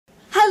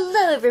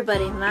Hello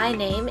everybody, my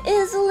name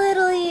is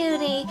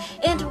Littleuni,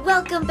 and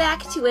welcome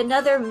back to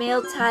another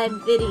Mail Time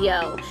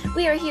video.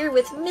 We are here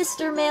with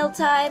Mr. Mail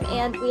Time,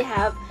 and we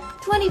have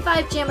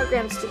 25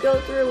 jamograms to go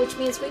through, which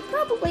means we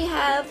probably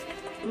have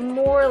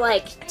more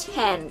like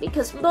 10,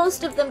 because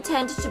most of them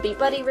tend to be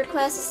buddy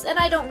requests, and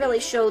I don't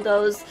really show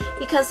those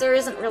because there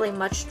isn't really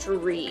much to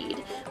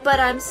read. But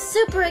I'm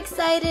super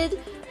excited.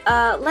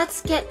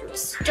 Let's get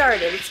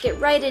started. Let's get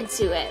right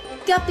into it.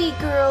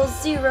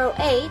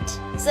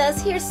 GuppyGirl08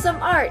 says, here's some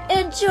art.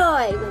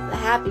 Enjoy! With a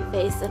happy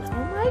face, and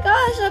oh my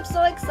gosh, I'm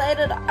so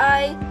excited.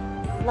 I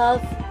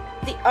love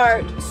the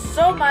art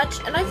so much,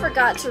 and I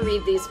forgot to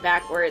read these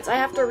backwards. I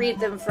have to read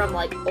them from,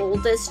 like,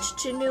 oldest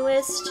to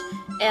newest,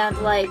 and,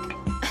 like,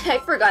 I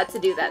forgot to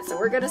do that, so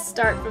we're gonna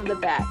start from the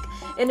back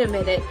in a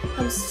minute.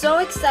 I'm so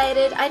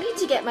excited. I need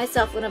to get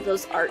myself one of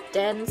those art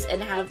dens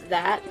and have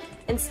that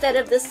instead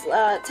of this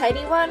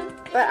tiny one,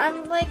 but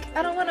I'm like,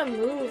 I don't want to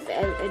move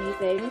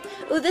anything.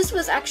 Oh, this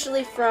was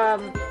actually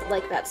from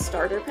like that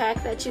starter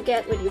pack that you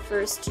get when you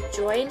first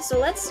join, so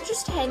let's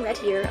just hang that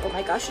here. Oh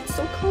my gosh, it's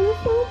so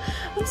colorful.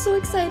 I'm so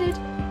excited.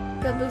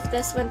 I'm gonna move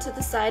this one to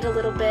the side a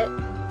little bit.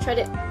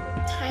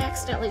 I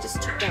accidentally just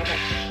took down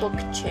that book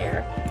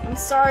chair. I'm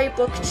sorry,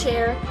 book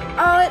chair.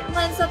 Oh, it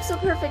lines up so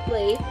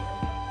perfectly.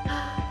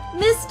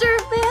 Mr.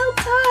 Mail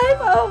Time!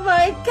 Oh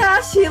my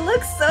gosh, he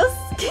looks so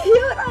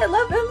cute! I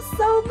love him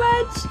so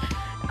much!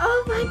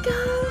 Oh my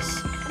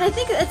gosh! And I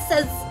think it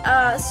says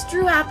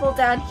Strooapple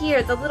down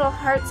here. The little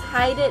hearts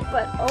hide it,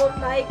 but oh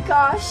my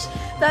gosh,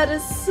 that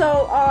is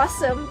so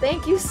awesome!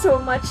 Thank you so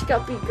much,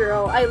 Guppy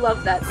Girl. I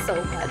love that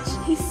so much.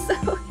 He's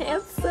so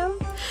handsome.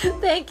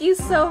 Thank you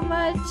so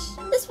much.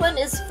 This one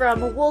is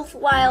from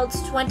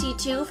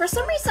WolfWilds22. For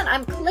some reason,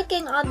 I'm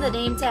clicking on the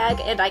name tag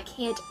and I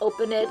can't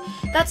open it.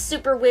 That's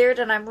super weird,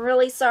 and I'm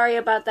really sorry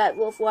about that,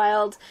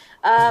 WolfWild.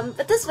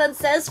 But this one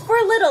says, for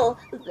little.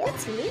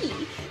 That's me.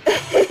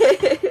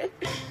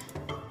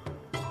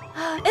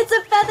 It's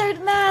a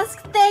feathered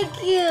mask.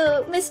 Thank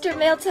you. Mr.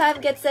 Mailtime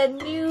gets a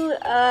new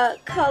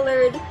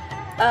colored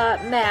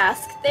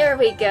mask. There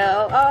we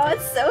go. Oh,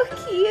 it's so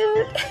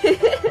cute.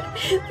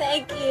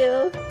 Thank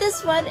you.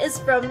 This one is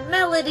from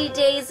Melody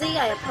Daisy.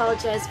 I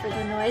apologize for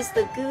the noise.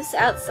 The goose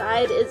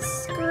outside is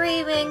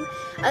screaming.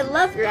 I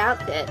love your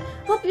outfit.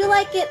 Hope you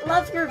like it.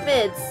 Love your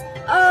vids.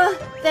 Oh,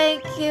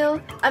 thank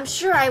you. I'm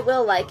sure I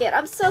will like it.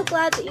 I'm so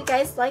glad that you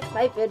guys like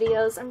my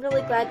videos. I'm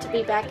really glad to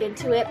be back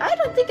into it. I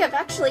don't think I've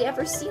actually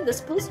ever seen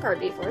this postcard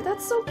before.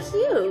 That's so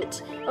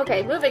cute.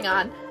 Okay, moving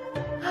on.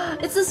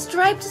 It's a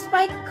striped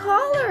spiked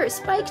collar!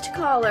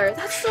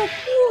 That's so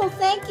cool,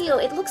 thank you!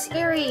 It looks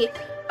very,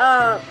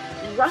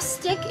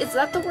 rustic? Is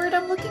that the word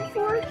I'm looking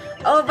for?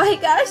 Oh my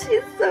gosh,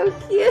 it's so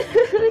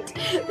cute!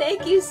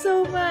 Thank you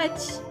so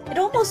much! It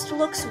almost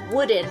looks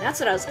wooden. That's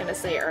what I was gonna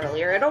say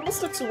earlier. It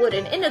almost looks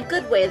wooden. In a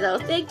good way, though.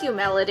 Thank you,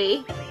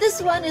 Melody. This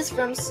one is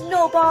from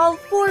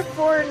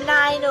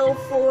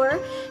Snowball44904,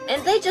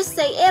 and they just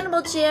say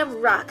Animal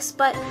Jam rocks,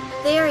 but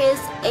there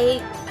is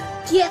a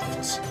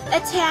gift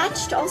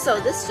attached. Also,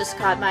 this just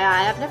caught my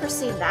eye. I've never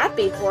seen that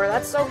before.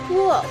 That's so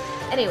cool.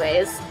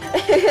 Anyways,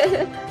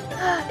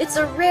 it's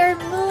a rare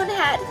moon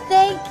hat.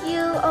 Thank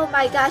you. Oh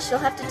my gosh, you'll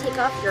have to take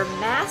off your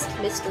mask,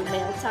 Mr.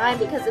 Mailtime,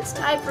 because it's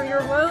time for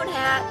your moon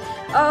hat.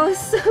 Oh,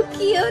 so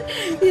cute.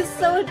 He's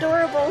so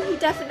adorable. He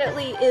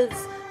definitely is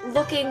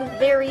looking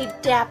very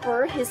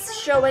dapper. He's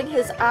showing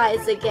his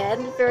eyes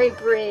again. Very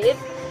brave.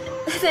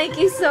 Thank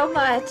you so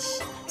much.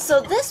 So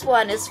this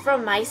one is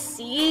from my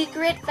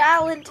secret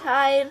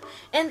Valentine,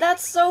 and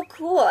that's so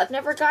cool. I've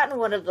never gotten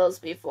one of those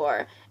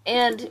before.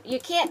 And you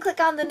can't click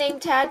on the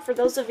name tag for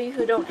those of you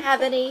who don't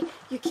have any.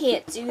 You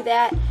can't do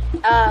that.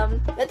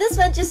 But this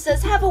one just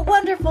says, have a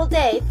wonderful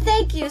day.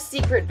 Thank you,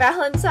 secret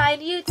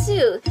Valentine. You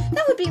too.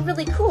 That would be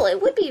really cool.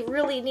 It would be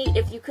really neat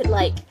if you could,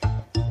 like,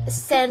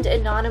 send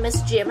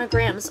anonymous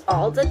jamograms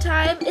all the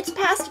time. It's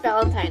past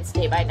Valentine's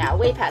Day by now,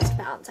 way past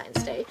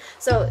Valentine's Day,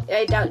 so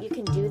I doubt you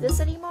can do this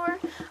anymore,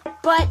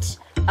 but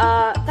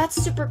that's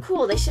super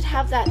cool. They should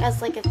have that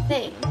as like a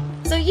thing.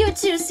 So you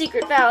too,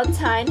 secret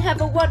Valentine,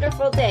 have a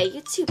wonderful day. You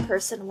too,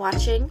 person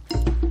watching.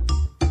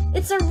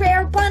 It's a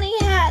rare bunny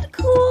hat.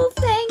 Cool,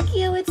 thank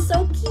you. It's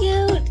so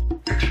cute.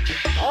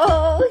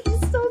 Oh,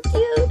 he's so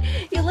cute.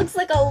 He looks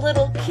like a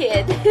little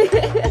kid.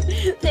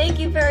 Thank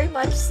you very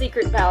much,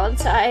 secret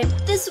Valentine.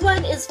 This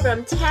one is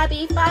from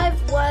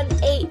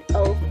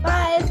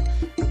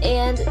Tabby51805,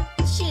 and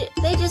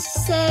they just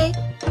say,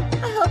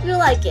 I hope you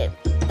like it.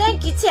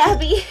 Thank you,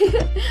 Tabby.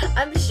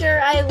 I'm sure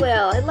I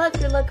will. I love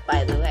your look,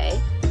 by the way.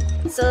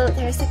 So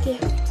there's a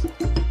gift.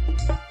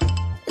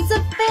 It's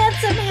a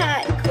phantom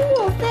hat.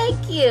 Cool,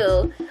 thank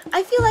you.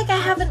 I feel like I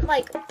haven't,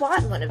 like,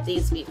 bought one of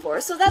these before,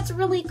 so that's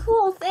really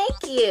cool.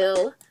 Thank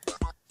you.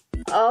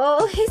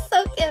 Oh, he's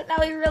so cute.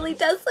 Now he really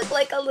does look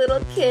like a little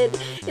kid.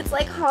 It's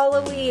like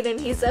Halloween and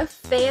he's a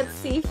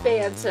fancy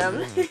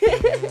phantom.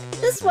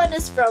 This one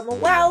is from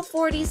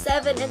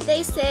Wow47 and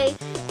they say,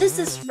 this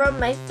is from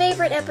my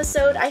favorite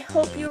episode. I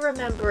hope you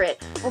remember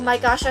it. Oh my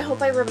gosh, I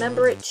hope I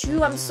remember it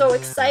too. I'm so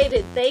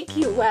excited. Thank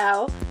you,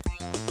 Wow.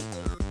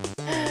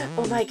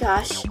 Oh my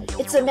gosh.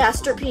 It's a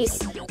masterpiece.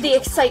 The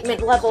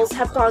excitement levels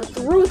have gone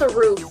through the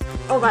roof.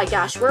 Oh my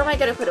gosh, where am I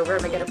gonna put it? Where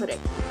am I gonna put it?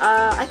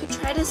 I could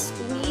try to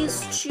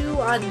squeeze Chew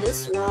on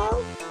this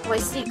wall. Oh, I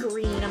see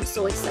green. I'm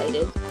so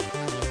excited.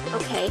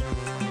 Okay.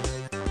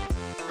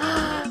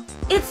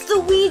 It's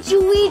the Ouija!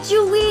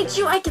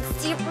 I can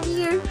see it from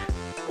here.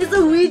 It's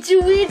the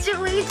Ouija!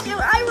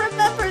 I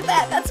remember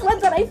that! That's one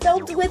that I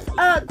filmed with,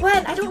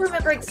 Gwen. I don't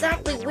remember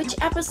exactly which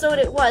episode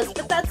it was,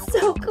 but that's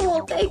so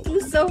cool. Thank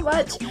you so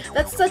much.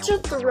 That's such a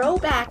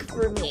throwback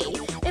for me.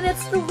 And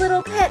it's the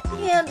little pet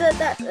panda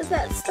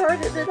that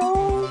started it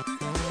all.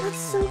 That's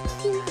so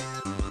cute.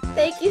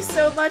 Thank you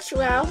so much,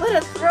 wow. What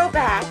a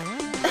throwback.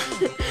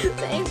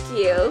 Thank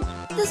you.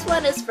 This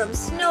one is from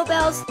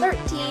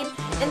Snowbells13,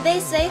 and they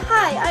say,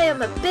 "Hi, I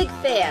am a big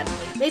fan.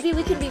 Maybe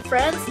we can be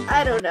friends?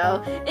 I don't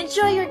know.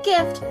 Enjoy your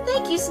gift."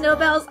 Thank you,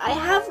 Snowbells. I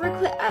have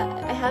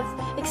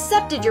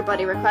accepted your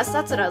buddy request.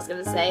 That's what I was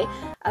gonna say.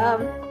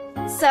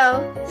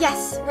 So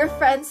yes, we're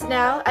friends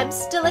now. I'm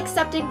still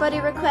accepting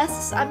buddy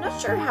requests. I'm not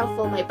sure how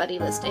full my buddy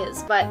list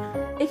is, but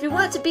if you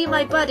want to be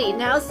my buddy,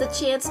 now's the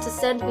chance to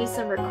send me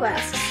some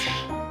requests.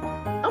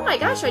 Oh my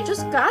gosh, I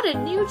just got a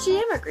new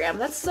Jamagram.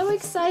 That's so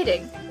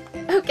exciting.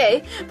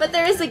 Okay, but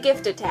there is a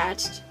gift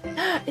attached.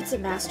 It's a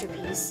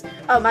masterpiece.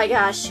 Oh my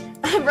gosh,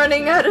 I'm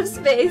running out of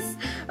space.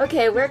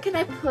 Okay, where can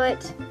I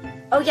put...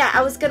 Oh yeah,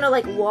 I was gonna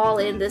like wall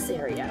in this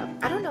area.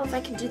 I don't know if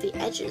I can do the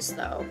edges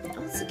though.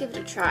 Let's give it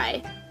a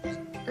try.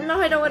 No,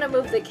 I don't want to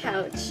move the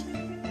couch.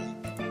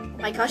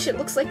 Oh my gosh, it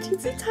looks like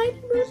Teensy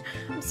Tiny Moon.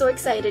 I'm so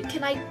excited.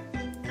 Can I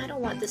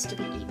don't want this to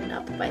be eaten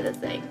up by the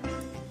thing.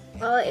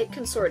 Well, it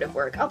can sort of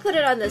work. I'll put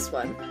it on this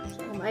one.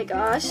 Oh my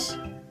gosh.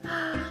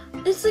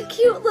 It's a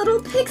cute little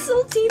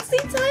pixel Teensy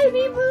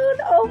Tiny Moon.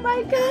 Oh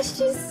my gosh,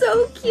 she's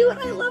so cute.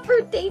 I love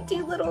her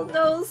dainty little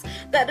nose.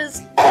 That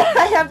is,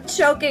 I am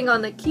choking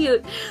on the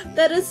cute.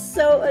 That is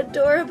so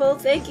adorable.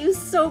 Thank you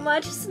so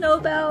much,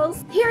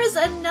 Snowbells. Here is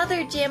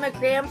another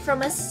Jamagram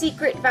from a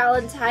secret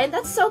Valentine.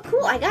 That's so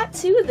cool. I got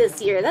 2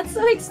 this year. That's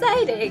so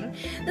exciting.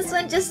 This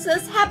one just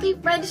says, "Happy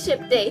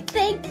Friendship Day."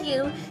 Thank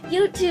you.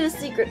 You too,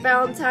 secret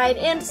Valentine.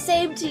 And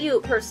same to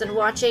you, person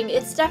watching.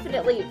 It's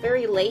definitely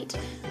very late.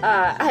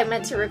 I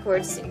meant to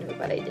record sooner,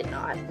 but I did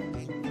not.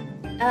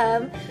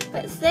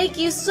 But thank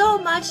you so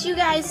much, you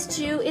guys,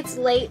 too. It's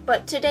late,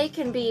 but today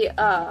can be,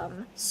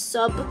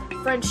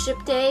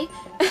 sub-friendship day.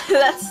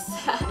 That's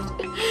sad.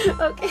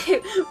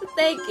 Okay,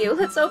 thank you.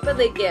 Let's open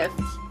the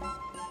gift.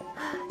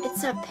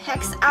 It's a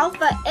Pex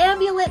Alpha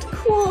amulet.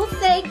 Cool,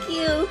 thank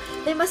you.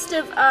 They must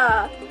have,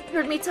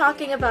 heard me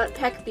talking about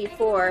Peck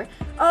before.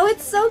 Oh,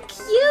 it's so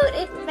cute!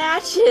 It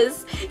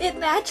matches! It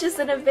matches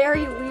in a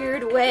very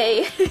weird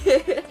way.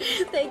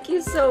 Thank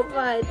you so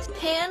much.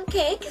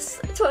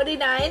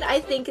 Pancakes29, I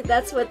think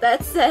that's what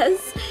that says.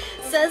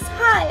 Says,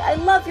 "Hi, I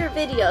love your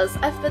videos.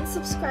 I've been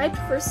subscribed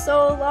for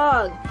so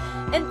long.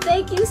 And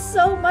thank you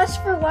so much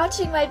for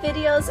watching my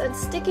videos and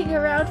sticking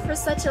around for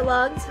such a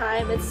long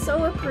time. It's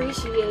so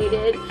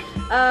appreciated."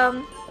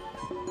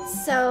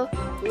 So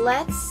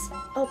let's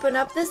open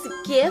up this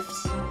gift.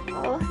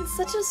 Oh, it's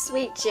such a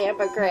sweet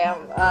Jamagram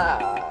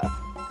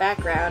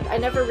background. I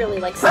never really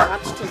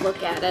stopped to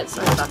look at it.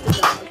 Sorry about the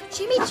dog.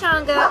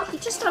 Chimichanga, he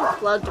just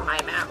unplugged my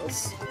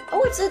mouse.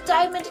 Oh, it's a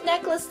diamond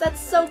necklace.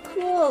 That's so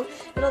cool.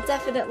 It'll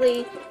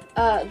definitely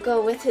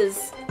go with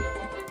his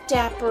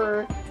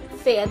dapper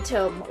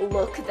phantom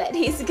look that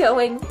he's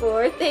going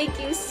for. Thank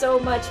you so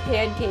much,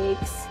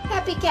 Pancakes.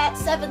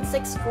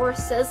 HappyCat764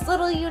 says,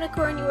 "Little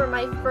Unicorn, you were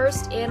my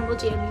first Animal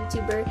Jam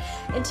YouTuber,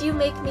 and you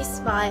make me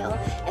smile.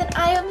 And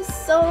I am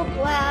so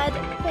glad.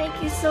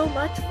 Thank you so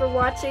much for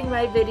watching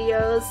my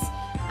videos.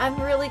 I'm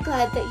really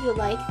glad that you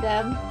like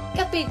them."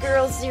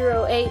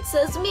 GuppyGirl08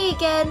 says, "Me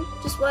again.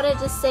 Just wanted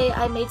to say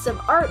I made some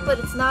art, but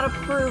it's not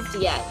approved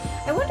yet."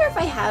 I wonder if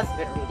I have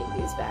been reading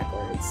these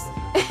backwards.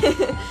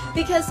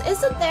 Because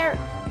isn't there...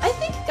 I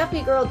think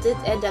Guppy Girl did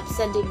end up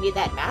sending me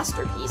that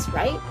masterpiece,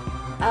 right?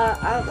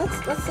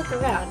 Let's look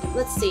around.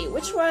 Let's see,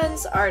 which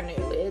ones are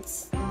new?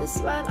 It's this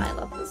one. I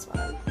love this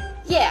one.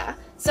 Yeah,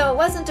 so it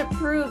wasn't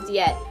approved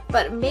yet,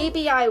 but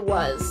maybe I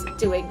was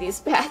doing these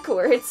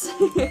backwards.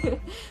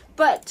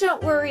 But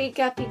don't worry,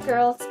 Guppy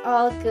Girl, it's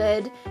all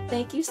good.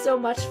 Thank you so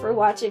much for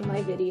watching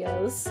my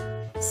videos.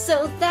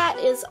 So that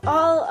is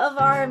all of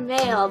our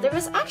mail. There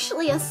was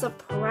actually a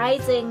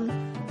surprising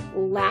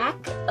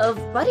lack of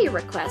buddy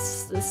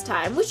requests this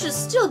time, which is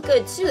still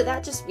good too.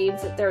 That just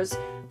means that there's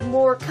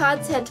more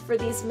content for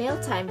these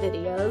Mailtime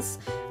videos.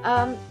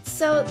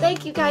 So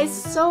thank you guys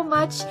so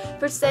much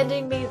for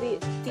sending me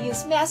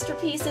these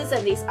masterpieces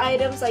and these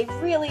items. I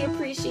really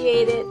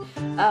appreciate it.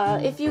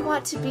 If you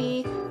want to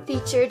be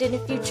featured in a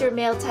future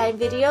Mailtime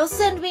video,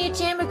 send me a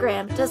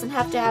Jamagram. It doesn't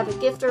have to have a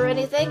gift or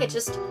anything, it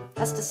just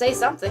has to say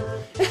something.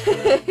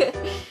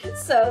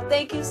 So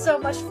thank you so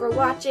much for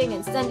watching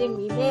and sending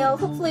me mail.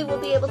 Hopefully we'll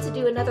be able to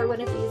do another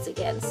one of these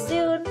again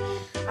soon.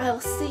 I will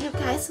see you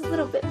guys a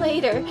little bit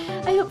later.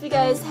 I hope you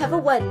guys have a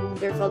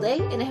wonderful day,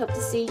 and I hope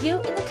to see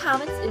you in the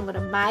comments in one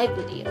of my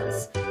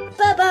videos.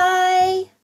 Bye-bye!